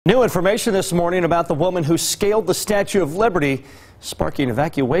New information this morning about the woman who scaled the Statue of Liberty, sparking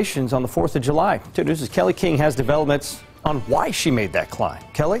evacuations on the 4th of July. 2 News' Kelly King has developments on why she made that climb.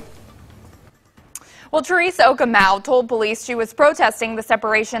 Kelly? Well, Teresa Okamau told police she was protesting the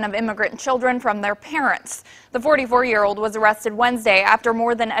separation of immigrant children from their parents. The 44-year-old was arrested Wednesday after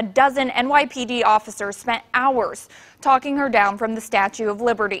more than a dozen NYPD officers spent hours talking her down from the Statue of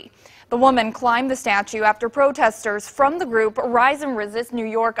Liberty. The woman climbed the statue after protesters from the group Rise and Resist New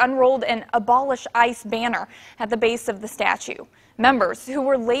York unrolled an Abolish ICE banner at the base of the statue. Members who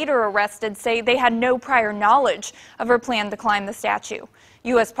were later arrested say they had no prior knowledge of her plan to climb the statue.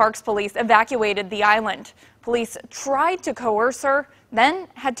 U.S. Parks Police evacuated the island. Police tried to coerce her, then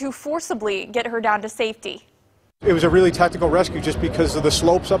had to forcibly get her down to safety. It was a really tactical rescue just because of the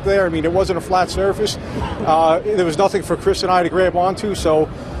slopes up there. I mean, it wasn't a flat surface. There was nothing for Chris and I to grab onto, so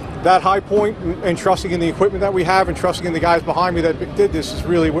that high point and trusting in the equipment that we have and trusting in the guys behind me that did this is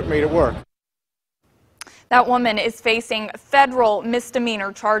really what made it work. That woman is facing federal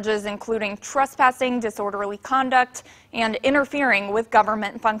misdemeanor charges, including trespassing, disorderly conduct, and interfering with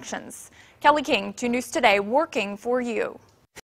government functions. Kelly King, 2 News Today, working for you.